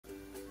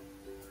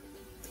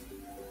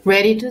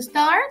Ready to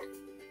start?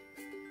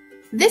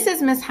 This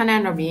is Miss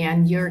Hanan Rabea,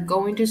 and you're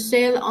going to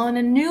sail on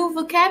a new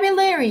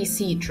vocabulary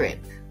sea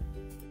trip.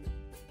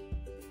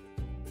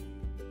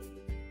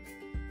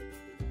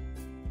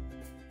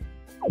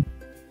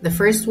 The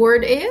first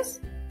word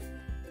is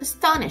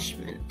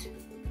astonishment.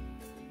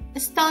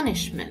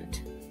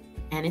 Astonishment,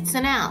 and it's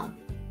a noun.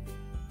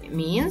 It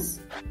means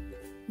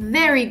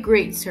very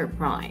great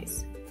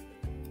surprise.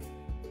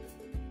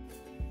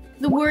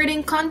 The word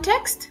in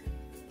context: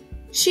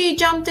 she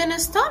jumped in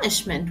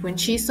astonishment when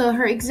she saw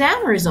her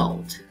exam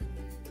result.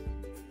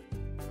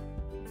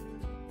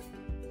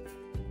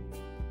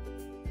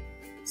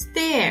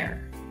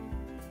 Stare,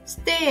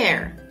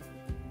 stare,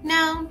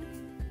 noun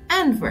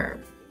and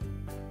verb.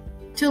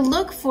 To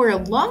look for a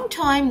long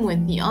time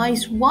with the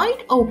eyes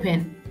wide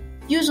open,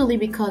 usually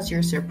because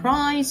you're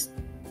surprised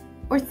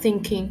or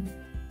thinking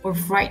or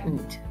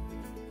frightened.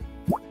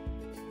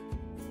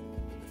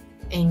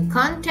 In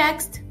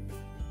context,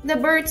 the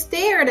bird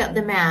stared at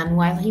the man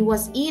while he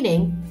was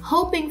eating,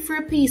 hoping for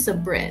a piece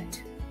of bread.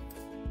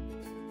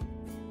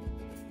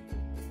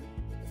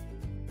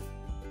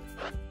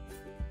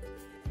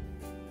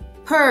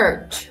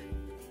 Perch,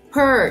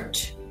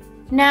 perch,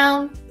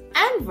 noun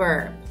and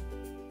verb.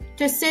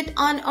 To sit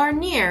on or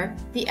near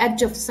the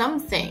edge of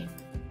something.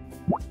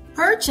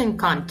 Perch in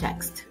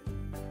context: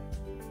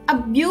 a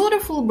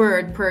beautiful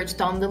bird perched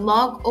on the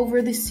log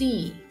over the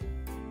sea.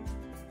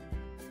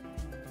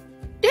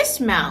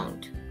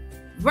 Dismount,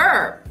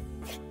 verb.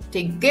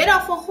 To get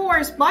off a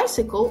horse,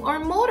 bicycle, or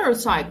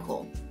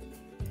motorcycle.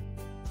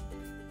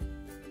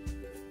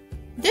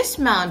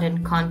 Dismount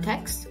in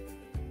context: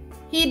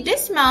 he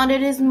dismounted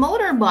his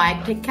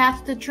motorbike to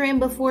catch the train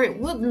before it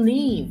would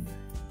leave.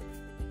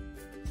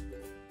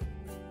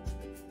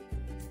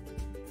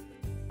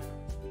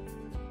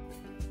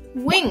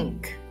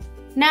 Wink,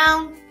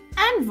 noun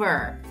and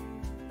verb.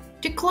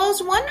 To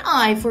close one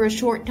eye for a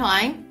short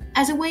time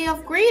as a way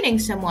of greeting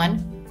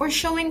someone or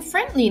showing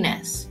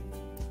friendliness.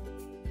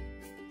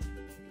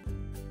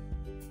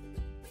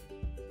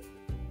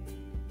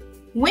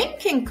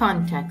 Wink in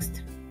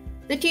context: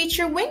 the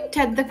teacher winked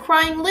at the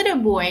crying little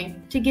boy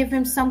to give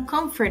him some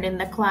comfort in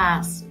the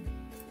class.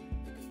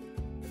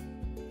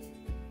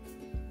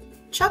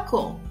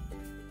 Chuckle,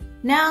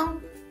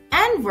 noun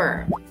and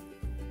verb.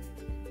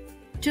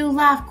 To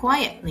laugh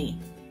quietly.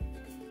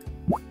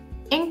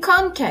 In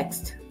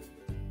context: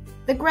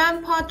 the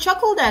grandpa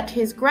chuckled at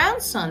his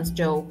grandson's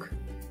joke.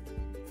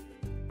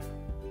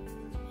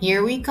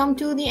 Here we come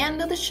to the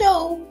end of the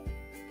show.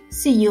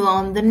 See you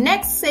on the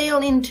next sail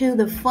into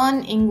the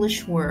fun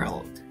English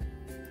world.